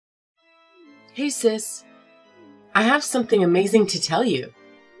Hey sis, I have something amazing to tell you.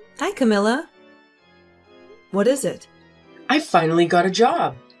 Hi, Camilla. What is it? I finally got a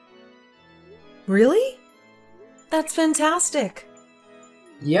job. Really? That's fantastic.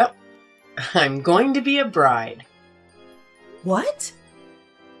 Yep, I'm going to be a bride. What?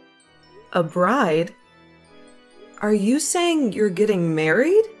 A bride? Are you saying you're getting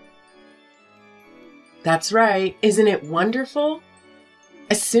married? That's right, isn't it wonderful?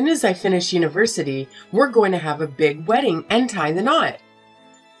 As soon as I finish university, we're going to have a big wedding and tie the knot.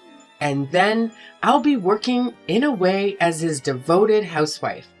 And then I'll be working in a way as his devoted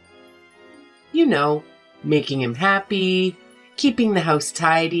housewife. You know, making him happy, keeping the house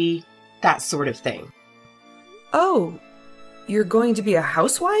tidy, that sort of thing. Oh, you're going to be a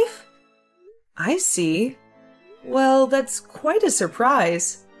housewife? I see. Well, that's quite a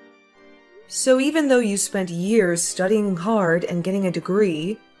surprise. So even though you spent years studying hard and getting a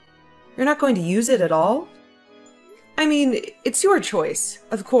degree, you're not going to use it at all? I mean, it's your choice,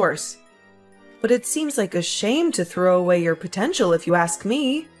 of course. But it seems like a shame to throw away your potential if you ask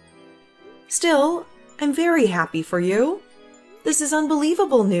me. Still, I'm very happy for you. This is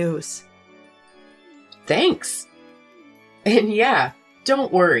unbelievable news. Thanks. And yeah,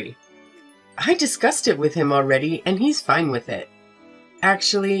 don't worry. I discussed it with him already and he's fine with it.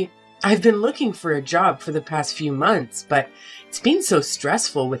 Actually, I've been looking for a job for the past few months, but it's been so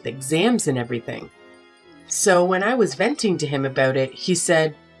stressful with exams and everything. So when I was venting to him about it, he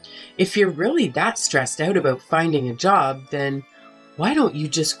said, if you're really that stressed out about finding a job, then why don't you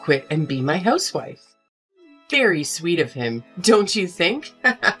just quit and be my housewife? Very sweet of him, don't you think?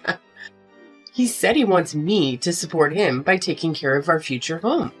 He said he wants me to support him by taking care of our future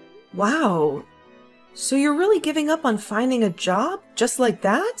home. Wow. So you're really giving up on finding a job just like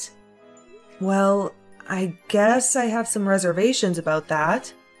that? Well, I guess I have some reservations about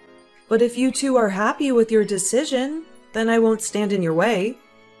that. But if you two are happy with your decision, then I won't stand in your way.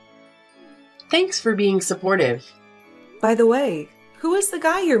 Thanks for being supportive. By the way, who is the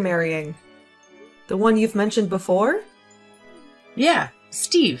guy you're marrying? The one you've mentioned before? Yeah,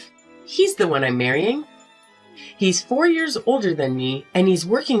 Steve. He's the one I'm marrying. He's 4 years older than me, and he's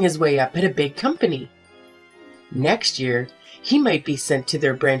working his way up at a big company. Next year, he might be sent to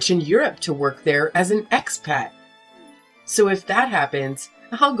their branch in Europe to work there as an expat. So if that happens,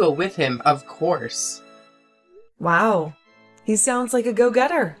 I'll go with him, of course. Wow, he sounds like a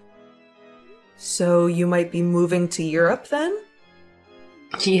go-getter. So you might be moving to Europe then?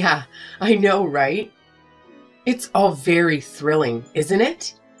 Yeah, I know, right? It's all very thrilling, isn't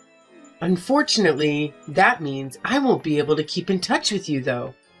it? Unfortunately, that means I won't be able to keep in touch with you,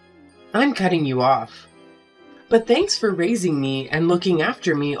 though. I'm cutting you off. But thanks for raising me and looking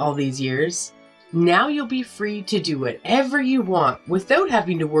after me all these years. Now you'll be free to do whatever you want without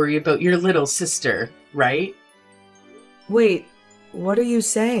having to worry about your little sister, right? Wait, what are you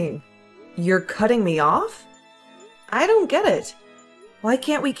saying? You're cutting me off? I don't get it. Why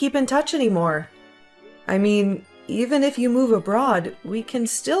can't we keep in touch anymore? I mean, even if you move abroad, we can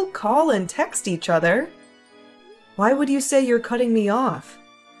still call and text each other. Why would you say you're cutting me off?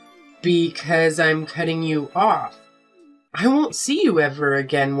 Because I'm cutting you off. I won't see you ever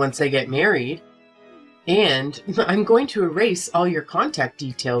again once I get married. And I'm going to erase all your contact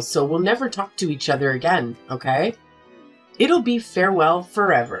details so we'll never talk to each other again, okay? It'll be farewell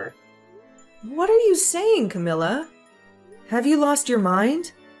forever. What are you saying, Camilla? Have you lost your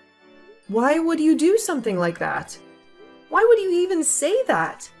mind? Why would you do something like that? Why would you even say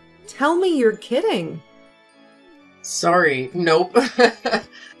that? Tell me you're kidding. Sorry, nope.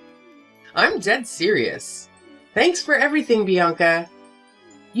 I'm dead serious. Thanks for everything, Bianca.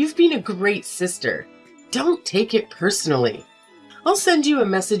 You've been a great sister. Don't take it personally. I'll send you a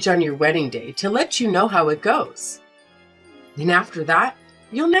message on your wedding day to let you know how it goes. And after that,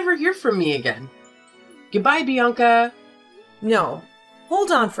 you'll never hear from me again. Goodbye, Bianca. No,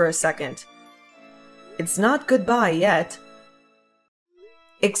 hold on for a second. It's not goodbye yet.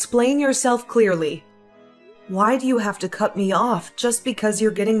 Explain yourself clearly. Why do you have to cut me off just because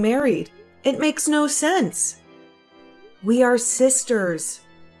you're getting married? It makes no sense. We are sisters.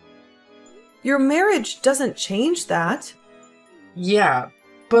 Your marriage doesn't change that. Yeah,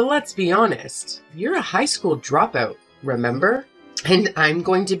 but let's be honest. You're a high school dropout, remember? And I'm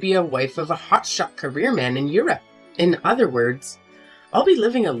going to be a wife of a hotshot career man in Europe. In other words, I'll be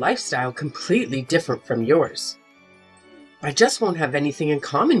living a lifestyle completely different from yours. I just won't have anything in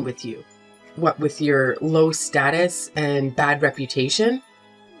common with you. What with your low status and bad reputation?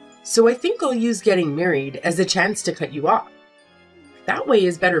 So I think I'll use getting married as a chance to cut you off. That way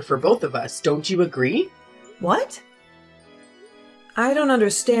is better for both of us, don't you agree? What? I don't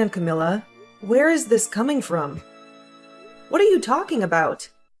understand, Camilla. Where is this coming from? What are you talking about?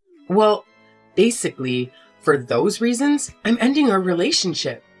 Well, basically, for those reasons, I'm ending our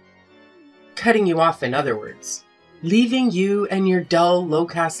relationship. Cutting you off, in other words. Leaving you and your dull,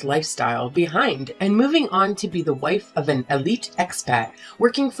 low-caste lifestyle behind and moving on to be the wife of an elite expat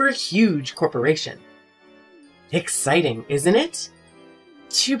working for a huge corporation. Exciting, isn't it?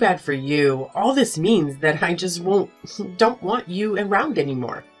 Too bad for you. All this means that I just don't want you around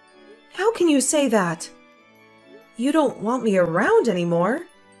anymore. How can you say that? You don't want me around anymore?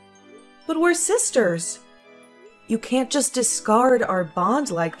 But we're sisters. You can't just discard our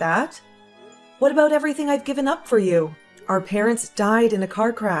bond like that. What about everything I've given up for you? Our parents died in a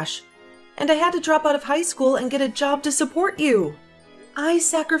car crash, and I had to drop out of high school and get a job to support you. I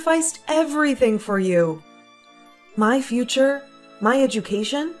sacrificed everything for you. My future, my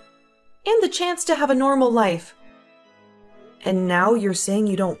education, and the chance to have a normal life. And now you're saying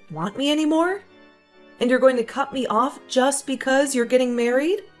you don't want me anymore? And you're going to cut me off just because you're getting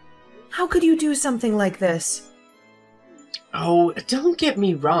married? How could you do something like this? Oh, don't get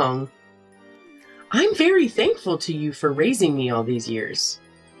me wrong. I'm very thankful to you for raising me all these years.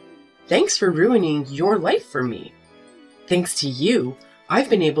 Thanks for ruining your life for me. Thanks to you, I've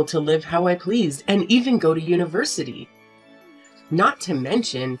been able to live how I pleased and even go to university. Not to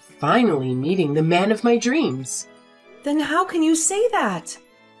mention finally meeting the man of my dreams. Then how can you say that?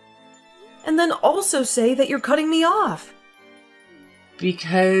 And then also say that you're cutting me off?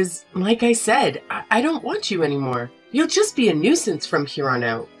 Because, like I said, I don't want you anymore. You'll just be a nuisance from here on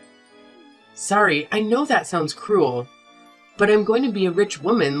out. Sorry, I know that sounds cruel, but I'm going to be a rich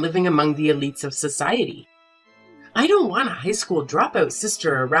woman living among the elites of society. I don't want a high school dropout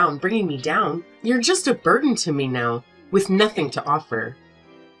sister around bringing me down. You're just a burden to me now, with nothing to offer.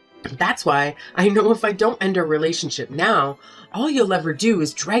 That's why I know if I don't end our relationship now, all you'll ever do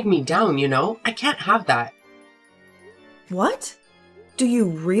is drag me down, you know? I can't have that. What? Do you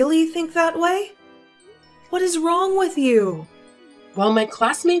really think that way? What is wrong with you? While my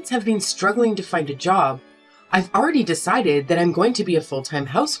classmates have been struggling to find a job, I've already decided that I'm going to be a full-time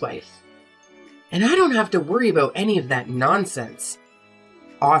housewife. And I don't have to worry about any of that nonsense.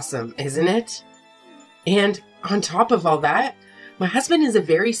 Awesome, isn't it? And on top of all that, my husband is a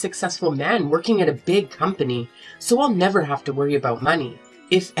very successful man working at a big company, so I'll never have to worry about money.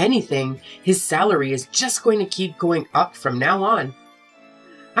 If anything, his salary is just going to keep going up from now on.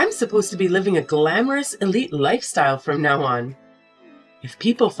 I'm supposed to be living a glamorous, elite lifestyle from now on. If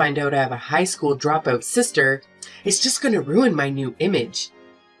people find out I have a high school dropout sister, it's just going to ruin my new image.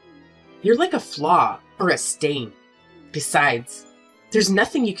 You're like a flaw or a stain. Besides, there's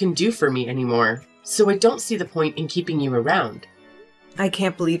nothing you can do for me anymore, so I don't see the point in keeping you around. I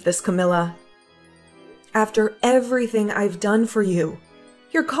can't believe this, Camilla. After everything I've done for you,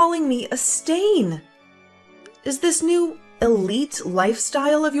 you're calling me a stain. Is this new elite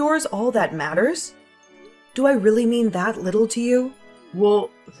lifestyle of yours all that matters? Do I really mean that little to you? Well,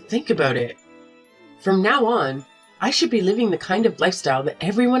 think about it. From now on, I should be living the kind of lifestyle that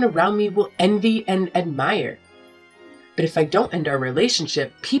everyone around me will envy and admire. But if I don't end our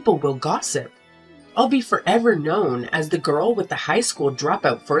relationship, people will gossip. I'll be forever known as the girl with the high school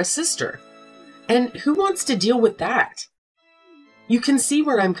dropout for a sister. And who wants to deal with that? You can see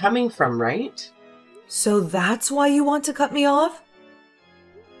where I'm coming from, right? So that's why you want to cut me off?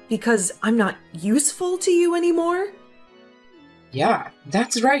 Because I'm not useful to you anymore? Yeah,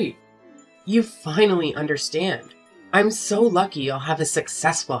 that's right. You finally understand. I'm so lucky I'll have a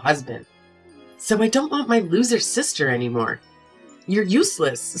successful husband. So I don't want my loser sister anymore. You're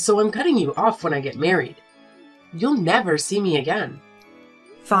useless, so I'm cutting you off when I get married. You'll never see me again.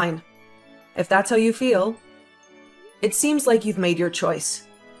 Fine. If that's how you feel. It seems like you've made your choice.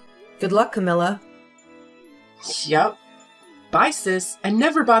 Good luck, Camilla. Yup. Bye, sis, and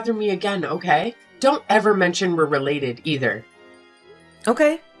never bother me again, okay? Don't ever mention we're related either.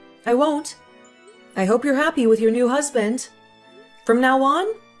 Okay, I won't. I hope you're happy with your new husband. From now on,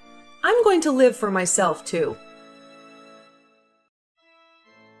 I'm going to live for myself, too.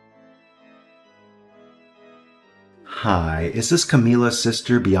 Hi, is this Camilla's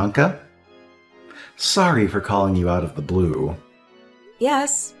sister, Bianca? Sorry for calling you out of the blue.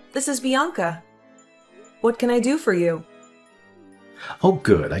 Yes, this is Bianca. What can I do for you? Oh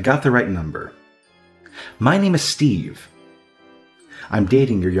good, I got the right number. My name is Steve. I'm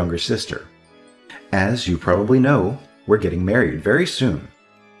dating your younger sister. As you probably know, we're getting married very soon.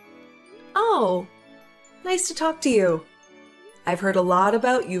 Oh, nice to talk to you. I've heard a lot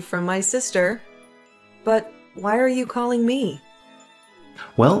about you from my sister. But why are you calling me?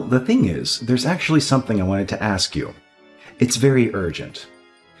 Well, the thing is, there's actually something I wanted to ask you. It's very urgent.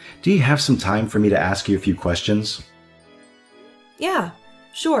 Do you have some time for me to ask you a few questions? Yeah,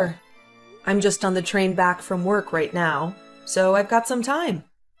 sure. I'm just on the train back from work right now, so I've got some time.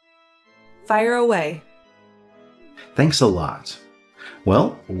 Fire away. Thanks a lot.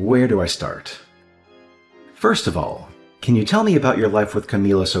 Well, where do I start? First of all, can you tell me about your life with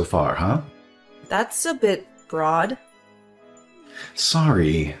Camila so far, huh? That's a bit broad.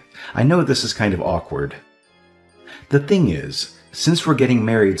 Sorry, I know this is kind of awkward. The thing is, since we're getting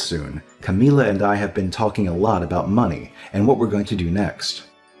married soon, Camila and I have been talking a lot about money and what we're going to do next.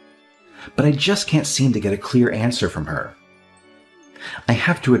 But I just can't seem to get a clear answer from her. I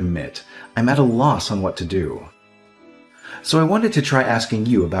have to admit, I'm at a loss on what to do. So I wanted to try asking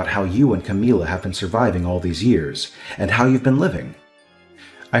you about how you and Camila have been surviving all these years, and how you've been living.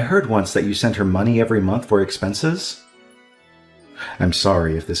 I heard once that you sent her money every month for expenses. I'm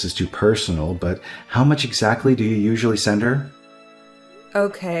sorry if this is too personal, but how much exactly do you usually send her?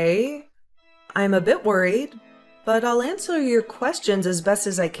 Okay. I'm a bit worried, but I'll answer your questions as best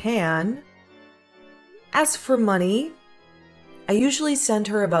as I can. As for money, I usually send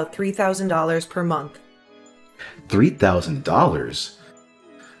her about $3,000 per month. $3,000?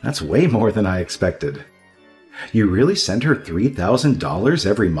 That's way more than I expected. You really send her $3,000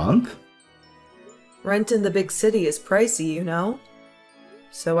 every month? Rent in the big city is pricey, you know.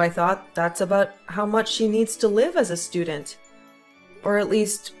 So I thought that's about how much she needs to live as a student. Or at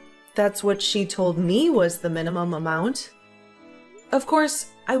least, that's what she told me was the minimum amount. Of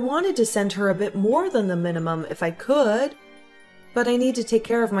course, I wanted to send her a bit more than the minimum if I could, but I need to take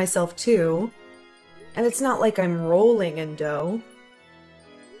care of myself too. And it's not like I'm rolling in dough.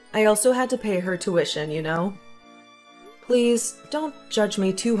 I also had to pay her tuition, you know. Please, don't judge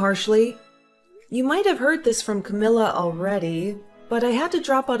me too harshly. You might have heard this from Camilla already, but I had to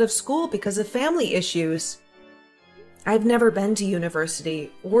drop out of school because of family issues. I've never been to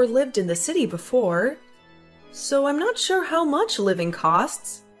university or lived in the city before, so I'm not sure how much living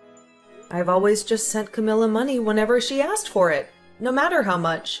costs. I've always just sent Camilla money whenever she asked for it, no matter how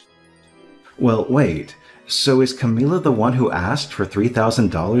much. Well, wait. So is Camila the one who asked for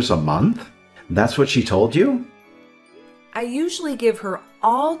 $3,000 a month? That's what she told you? I usually give her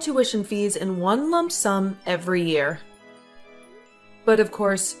all tuition fees in one lump sum every year. But of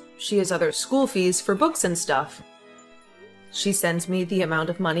course, she has other school fees for books and stuff. She sends me the amount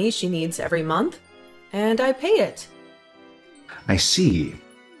of money she needs every month, and I pay it. I see.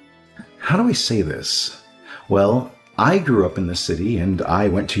 How do I say this? Well, I grew up in the city and I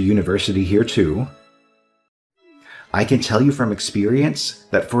went to university here too. I can tell you from experience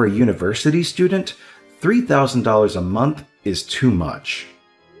that for a university student, $3,000 a month is too much.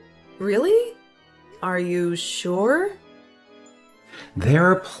 Really? Are you sure? There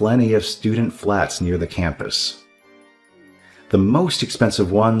are plenty of student flats near the campus. The most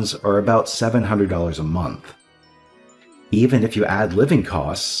expensive ones are about $700 a month. Even if you add living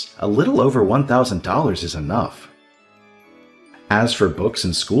costs, a little over $1,000 is enough. As for books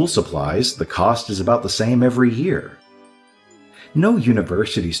and school supplies, the cost is about the same every year. No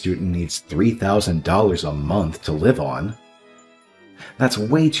university student needs $3,000 a month to live on. That's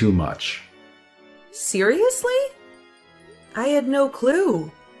way too much. Seriously? I had no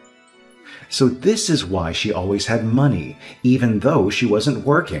clue. So this is why she always had money, even though she wasn't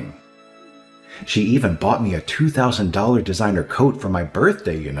working. She even bought me a $2,000 designer coat for my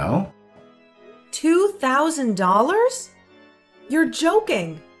birthday, you know? $2,000? You're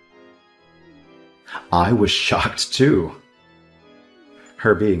joking. I was shocked too.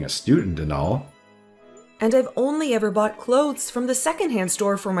 Her being a student and all. And I've only ever bought clothes from the secondhand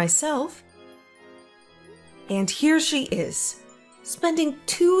store for myself. And here she is, spending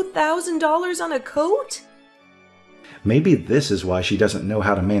 $2,000 on a coat? Maybe this is why she doesn't know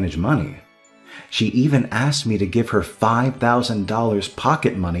how to manage money. She even asked me to give her $5,000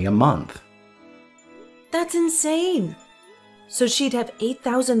 pocket money a month. That's insane. So she'd have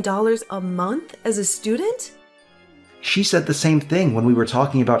 $8,000 a month as a student? She said the same thing when we were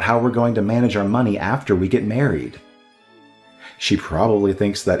talking about how we're going to manage our money after we get married. She probably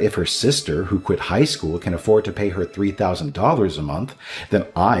thinks that if her sister, who quit high school, can afford to pay her $3,000 a month, then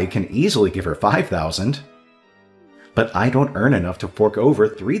I can easily give her $5,000. But I don't earn enough to fork over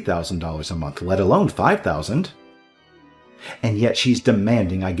 $3,000 a month, let alone $5,000. And yet she's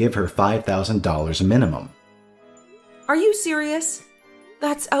demanding I give her $5,000 minimum. Are you serious?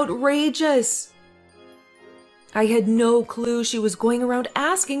 That's outrageous. I had no clue she was going around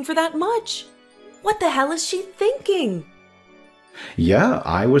asking for that much. What the hell is she thinking? Yeah,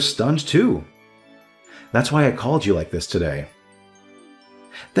 I was stunned too. That's why I called you like this today.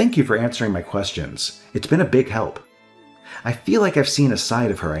 Thank you for answering my questions. It's been a big help. I feel like I've seen a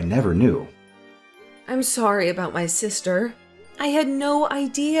side of her I never knew. I'm sorry about my sister. I had no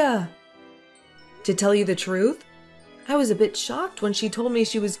idea. To tell you the truth, I was a bit shocked when she told me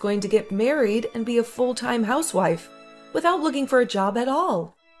she was going to get married and be a full-time housewife without looking for a job at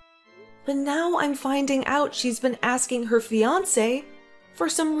all. But now I'm finding out she's been asking her fiancé for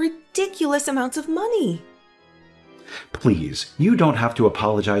some ridiculous amounts of money. Please, you don't have to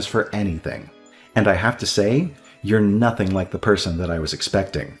apologize for anything. And I have to say, you're nothing like the person that I was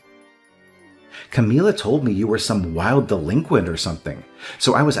expecting. Camila told me you were some wild delinquent or something,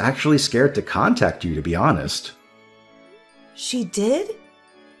 so I was actually scared to contact you, to be honest. She did?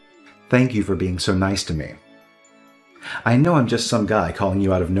 Thank you for being so nice to me. I know I'm just some guy calling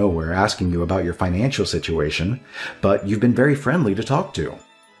you out of nowhere asking you about your financial situation, but you've been very friendly to talk to.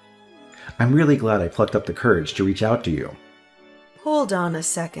 I'm really glad I plucked up the courage to reach out to you. Hold on a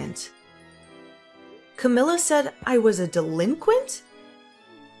second. Camilla said I was a delinquent?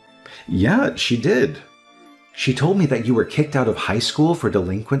 Yeah, she did. She told me that you were kicked out of high school for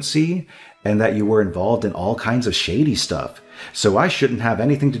delinquency and that you were involved in all kinds of shady stuff, so I shouldn't have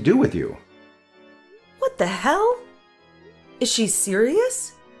anything to do with you. What the hell? Is she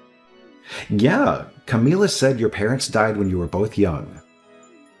serious? Yeah, Camila said your parents died when you were both young.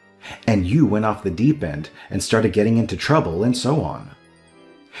 And you went off the deep end and started getting into trouble and so on.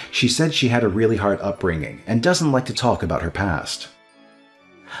 She said she had a really hard upbringing and doesn't like to talk about her past.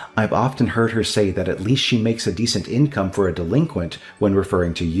 I've often heard her say that at least she makes a decent income for a delinquent when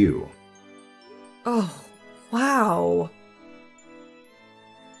referring to you. Oh, wow.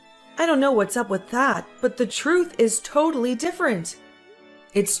 I don't know what's up with that, but the truth is totally different.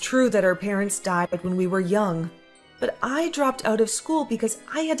 It's true that our parents died when we were young, but I dropped out of school because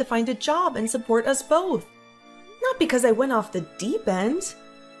I had to find a job and support us both. Not because I went off the deep end,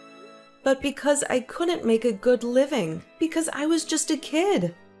 but because I couldn't make a good living, because I was just a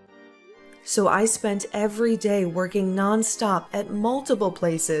kid. So I spent every day working nonstop at multiple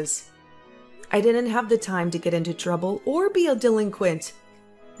places. I didn't have the time to get into trouble or be a delinquent,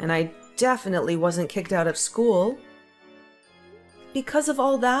 and I definitely wasn't kicked out of school. Because of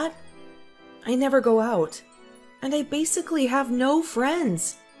all that, I never go out, and I basically have no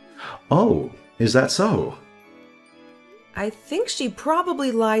friends. Oh, is that so? I think she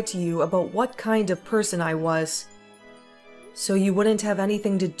probably lied to you about what kind of person I was, so you wouldn't have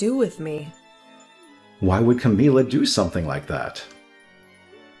anything to do with me. Why would Camila do something like that?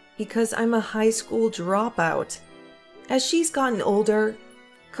 Because I'm a high school dropout. As she's gotten older,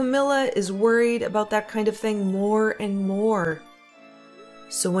 Camilla is worried about that kind of thing more and more.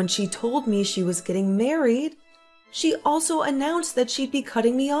 So when she told me she was getting married, she also announced that she'd be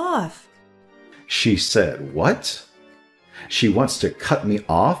cutting me off. She said what? She wants to cut me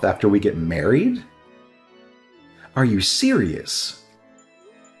off after we get married? Are you serious?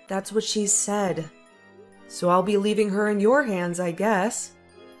 That's what she said. So I'll be leaving her in your hands, I guess.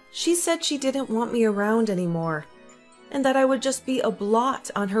 She said she didn't want me around anymore, and that I would just be a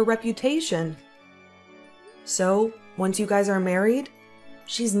blot on her reputation. So, once you guys are married,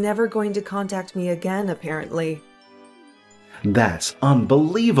 she's never going to contact me again, apparently. That's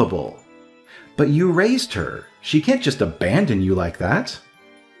unbelievable. But you raised her. She can't just abandon you like that.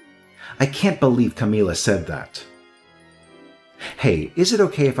 I can't believe Camila said that. Hey, is it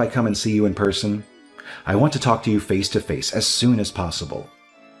okay if I come and see you in person? I want to talk to you face to face as soon as possible.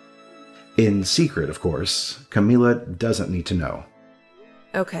 In secret, of course. Camila doesn't need to know.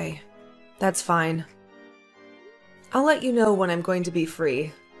 Okay, that's fine. I'll let you know when I'm going to be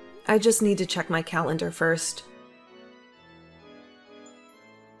free. I just need to check my calendar first.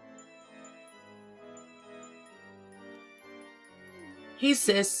 Hey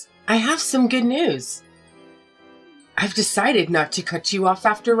sis, I have some good news. I've decided not to cut you off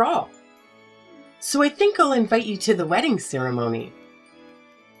after all. So I think I'll invite you to the wedding ceremony.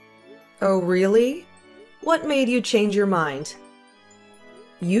 Oh, really? What made you change your mind?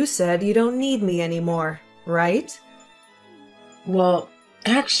 You said you don't need me anymore, right? Well,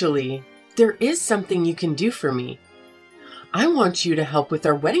 actually, there is something you can do for me. I want you to help with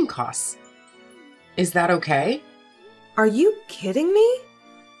our wedding costs. Is that okay? Are you kidding me?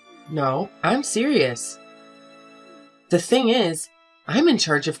 No, I'm serious. The thing is, I'm in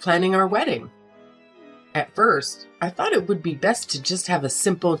charge of planning our wedding. At first, I thought it would be best to just have a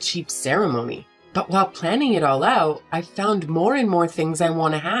simple, cheap ceremony. But while planning it all out, I found more and more things I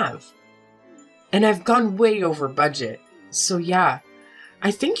want to have. And I've gone way over budget. So yeah,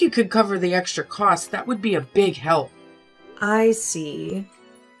 I think you could cover the extra costs. That would be a big help. I see.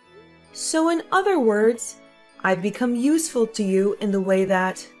 So in other words, I've become useful to you in the way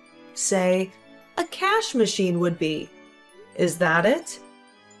that, say, a cash machine would be. Is that it?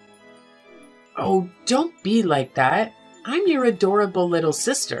 Oh, don't be like that. I'm your adorable little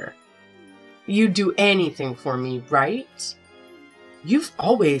sister. You'd do anything for me, right? You've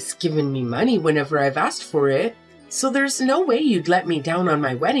always given me money whenever I've asked for it, so there's no way you'd let me down on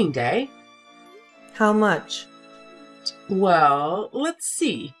my wedding day. How much? Well, let's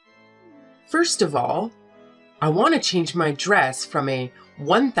see. First of all, I want to change my dress from a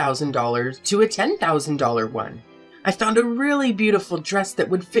 $1,000 to a $10,000 one. I found a really beautiful dress that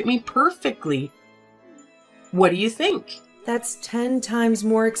would fit me perfectly. What do you think? That's 10 times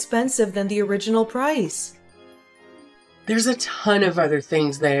more expensive than the original price. There's a ton of other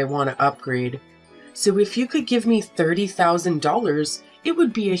things that I want to upgrade. So if you could give me $30,000, it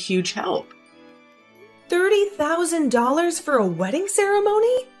would be a huge help. $30,000 for a wedding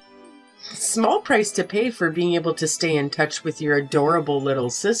ceremony? Small price to pay for being able to stay in touch with your adorable little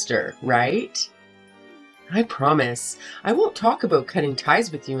sister, right? I promise, I won't talk about cutting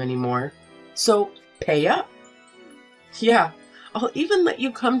ties with you anymore. So, pay up. Yeah, I'll even let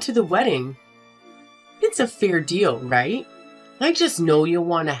you come to the wedding. It's a fair deal, right? I just know you'll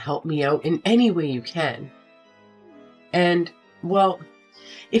want to help me out in any way you can. And, well,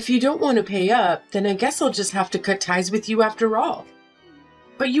 if you don't want to pay up, then I guess I'll just have to cut ties with you after all.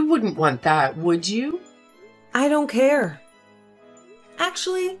 But you wouldn't want that, would you? I don't care.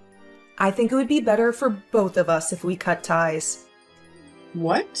 Actually, I think it would be better for both of us if we cut ties.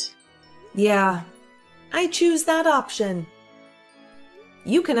 What? Yeah, I choose that option.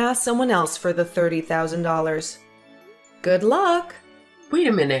 You can ask someone else for the $30,000. Good luck! Wait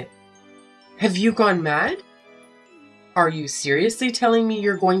a minute. Have you gone mad? Are you seriously telling me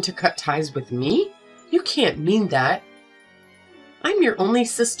you're going to cut ties with me? You can't mean that. I'm your only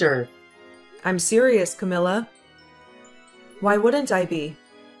sister. I'm serious, Camilla. Why wouldn't I be?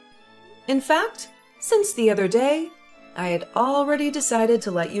 In fact, since the other day, I had already decided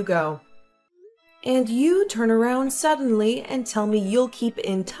to let you go. And you turn around suddenly and tell me you'll keep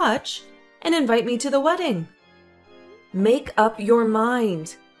in touch and invite me to the wedding. Make up your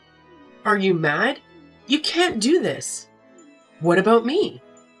mind. Are you mad? You can't do this. What about me?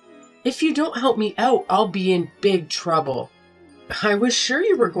 If you don't help me out, I'll be in big trouble. I was sure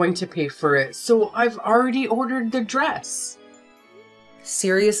you were going to pay for it, so I've already ordered the dress.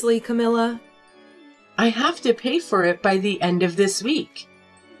 Seriously, Camilla? I have to pay for it by the end of this week.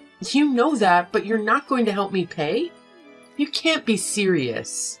 You know that, but you're not going to help me pay? You can't be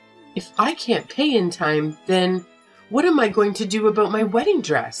serious. If I can't pay in time, then what am I going to do about my wedding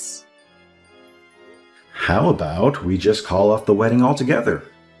dress? How about we just call off the wedding altogether?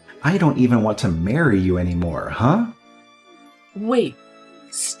 I don't even want to marry you anymore, huh? Wait,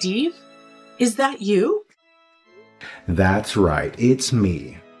 Steve? Is that you? That's right, it's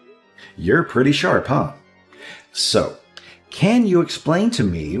me. You're pretty sharp, huh? So, can you explain to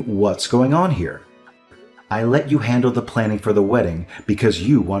me what's going on here? I let you handle the planning for the wedding because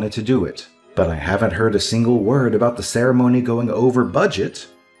you wanted to do it, but I haven't heard a single word about the ceremony going over budget.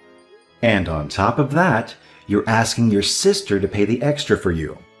 And on top of that, you're asking your sister to pay the extra for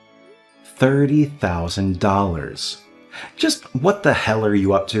you. $30,000. Just what the hell are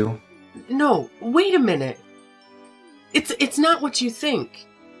you up to? No, wait a minute. It's not what you think.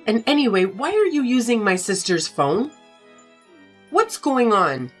 And anyway, why are you using my sister's phone? What's going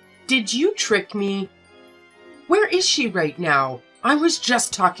on? Did you trick me? Where is she right now? I was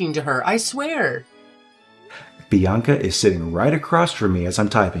just talking to her, I swear. Bianca is sitting right across from me as I'm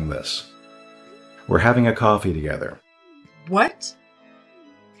typing this. We're having a coffee together. What?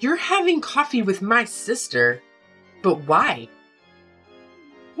 You're having coffee with my sister? But why?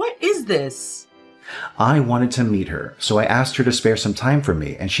 What is this? I wanted to meet her, so I asked her to spare some time for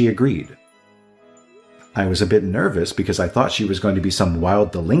me, and she agreed. I was a bit nervous because I thought she was going to be some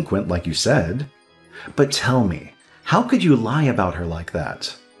wild delinquent like you said. But tell me, how could you lie about her like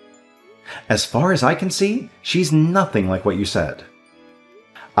that? As far as I can see, she's nothing like what you said.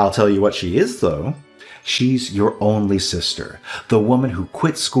 I'll tell you what she is, though. She's your only sister, the woman who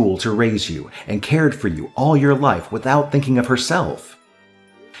quit school to raise you and cared for you all your life without thinking of herself.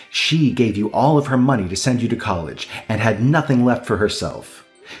 She gave you all of her money to send you to college and had nothing left for herself.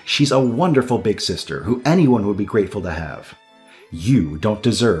 She's a wonderful big sister who anyone would be grateful to have. You don't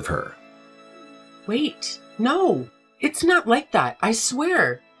deserve her. Wait, no, it's not like that, I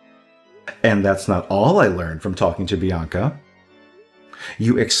swear. And that's not all I learned from talking to Bianca.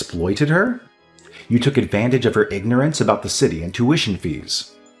 You exploited her. You took advantage of her ignorance about the city and tuition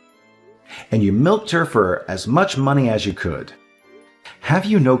fees. And you milked her for as much money as you could. Have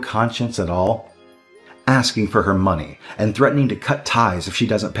you no conscience at all? Asking for her money and threatening to cut ties if she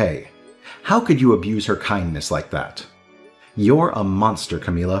doesn't pay. How could you abuse her kindness like that? You're a monster,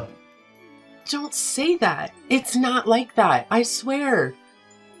 Camila. Don't say that. It's not like that, I swear.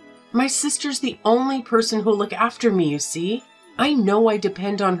 My sister's the only person who'll look after me, you see? I know I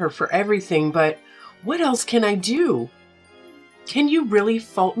depend on her for everything, but what else can I do? Can you really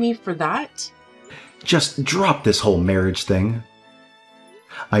fault me for that? Just drop this whole marriage thing.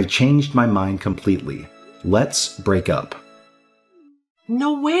 I changed my mind completely. Let's break up.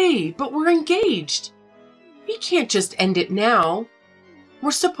 No way, but we're engaged. We can't just end it now.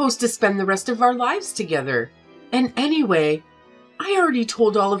 We're supposed to spend the rest of our lives together. And anyway, I already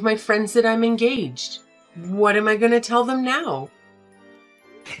told all of my friends that I'm engaged. What am I going to tell them now?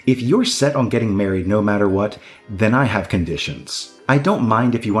 If you're set on getting married no matter what, then I have conditions. I don't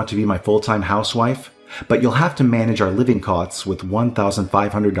mind if you want to be my full-time housewife, but you'll have to manage our living costs with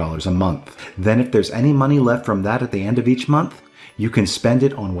 $1,500 a month. Then if there's any money left from that at the end of each month, you can spend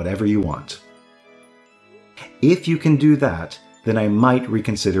it on whatever you want. If you can do that, then I might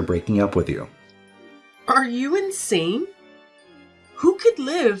reconsider breaking up with you. Are you insane? Who could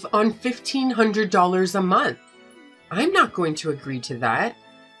live on $1,500 a month? I'm not going to agree to that.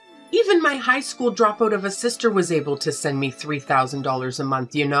 Even my high school dropout of a sister was able to send me $3,000 a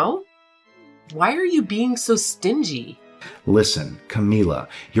month, you know? Why are you being so stingy? Listen, Camila,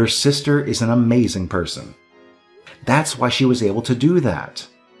 your sister is an amazing person. That's why she was able to do that.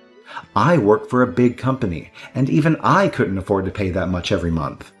 I work for a big company, and even I couldn't afford to pay that much every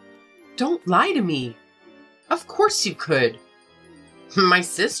month. Don't lie to me. Of course you could. My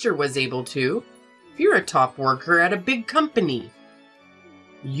sister was able to. You're a top worker at a big company.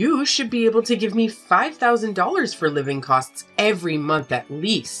 You should be able to give me $5,000 for living costs every month at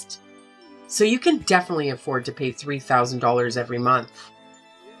least. So you can definitely afford to pay $3,000 every month.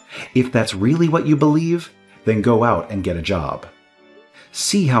 If that's really what you believe, then go out and get a job.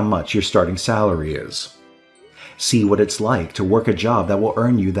 See how much your starting salary is. See what it's like to work a job that will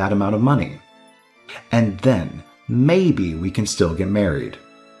earn you that amount of money. And then maybe we can still get married.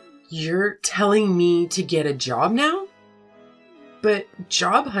 You're telling me to get a job now? But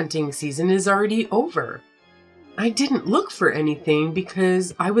job hunting season is already over. I didn't look for anything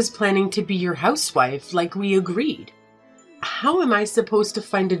because I was planning to be your housewife like we agreed. How am I supposed to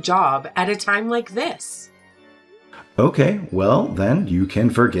find a job at a time like this? Okay, well, then you can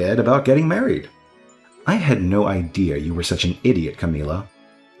forget about getting married. I had no idea you were such an idiot, Camila.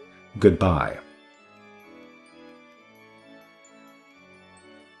 Goodbye.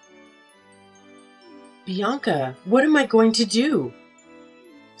 Bianca, what am I going to do?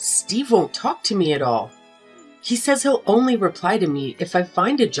 Steve won't talk to me at all. He says he'll only reply to me if I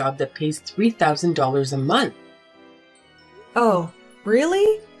find a job that pays $3,000 a month. Oh,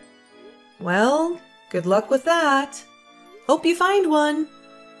 really? Well, good luck with that. Hope you find one.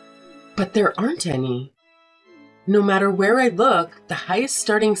 But there aren't any. No matter where I look, the highest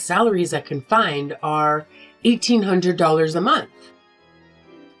starting salaries I can find are $1,800 a month.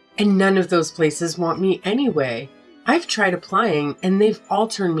 And none of those places want me anyway. I've tried applying and they've all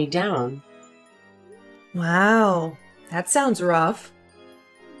turned me down. Wow, that sounds rough.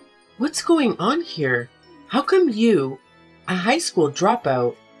 What's going on here? How come you, a high school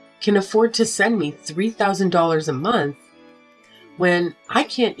dropout, can afford to send me $3,000 a month when I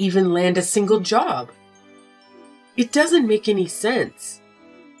can't even land a single job? It doesn't make any sense.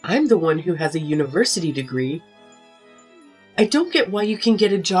 I'm the one who has a university degree. I don't get why you can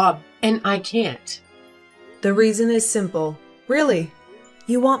get a job and I can't. The reason is simple. Really?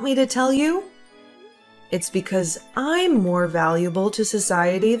 You want me to tell you? It's because I'm more valuable to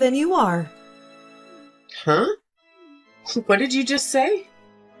society than you are. Huh? What did you just say?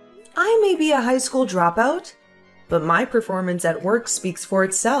 I may be a high school dropout, but my performance at work speaks for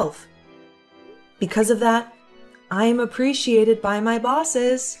itself. Because of that, I am appreciated by my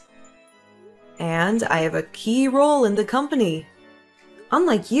bosses. And I have a key role in the company.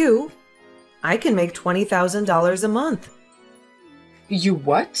 Unlike you, I can make $20,000 a month. You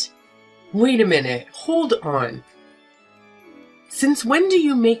what? Wait a minute, hold on. Since when do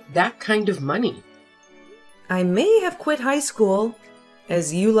you make that kind of money? I may have quit high school,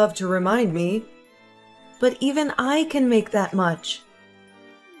 as you love to remind me, but even I can make that much.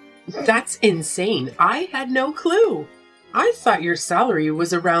 That's insane. I had no clue. I thought your salary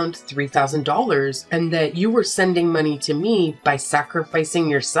was around $3,000 and that you were sending money to me by sacrificing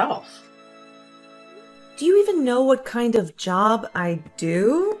yourself. Do you even know what kind of job I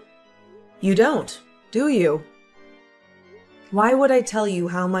do? You don't, do you? Why would I tell you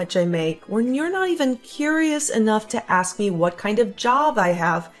how much I make when you're not even curious enough to ask me what kind of job I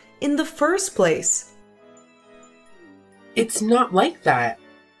have in the first place? It's not like that.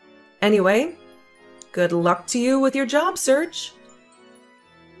 Anyway, Good luck to you with your job search.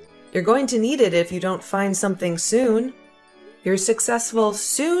 You're going to need it if you don't find something soon. Your successful,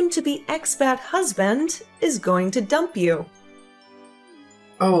 soon-to-be expat husband is going to dump you.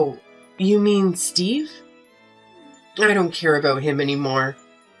 Oh, you mean Steve? I don't care about him anymore.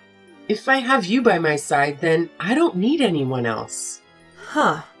 If I have you by my side, then I don't need anyone else.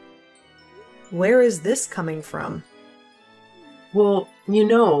 Huh. Where is this coming from? Well,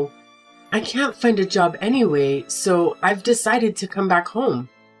 I can't find a job anyway, so I've decided to come back home.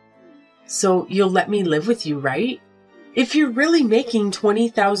 So you'll let me live with you, right? If you're really making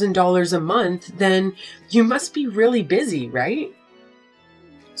 $20,000 a month, then you must be really busy, right?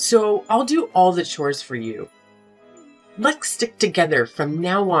 So I'll do all the chores for you. Let's stick together from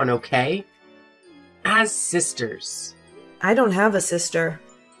now on, okay? As sisters. I don't have a sister.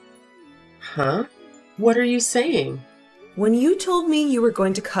 Huh? What are you saying? When you told me you were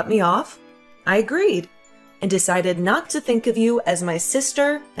going to cut me off, I agreed and decided not to think of you as my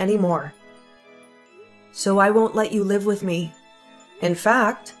sister anymore. So I won't let you live with me. In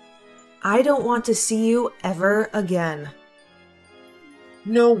fact, I don't want to see you ever again.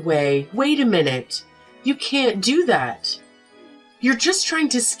 No way. Wait a minute. You can't do that. You're just trying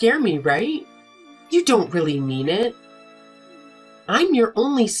to scare me, right? You don't really mean it. I'm your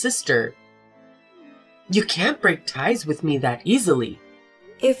only sister. You can't break ties with me that easily.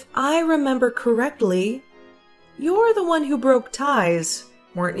 If I remember correctly, you're the one who broke ties,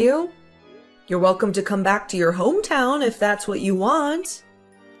 weren't you? You're welcome to come back to your hometown if that's what you want.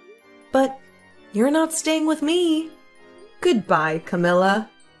 But you're not staying with me. Goodbye, Camilla.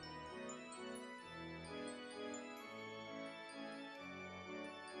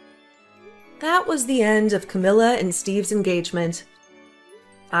 That was the end of Camilla and Steve's engagement.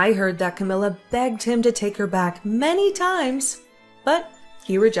 I heard that Camilla begged him to take her back many times, but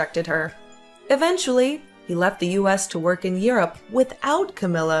he rejected her. Eventually, he left the US to work in Europe without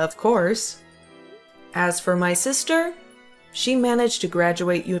Camilla, of course. As for my sister, she managed to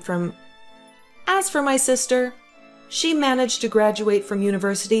graduate from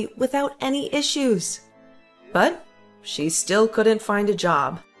university without any issues. But she still couldn't find a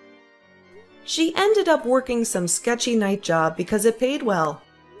job. She ended up working some sketchy night job because it paid well.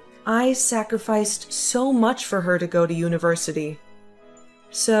 I sacrificed so much for her to go to university.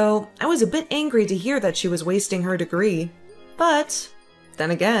 So I was a bit angry to hear that she was wasting her degree. But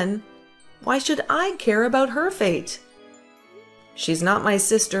then again, why should I care about her fate? She's not my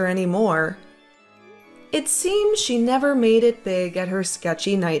sister anymore. It seems she never made it big at her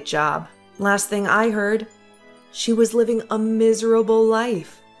sketchy night job. Last thing I heard, she was living a miserable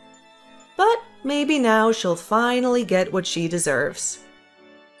life. But maybe now she'll finally get what she deserves.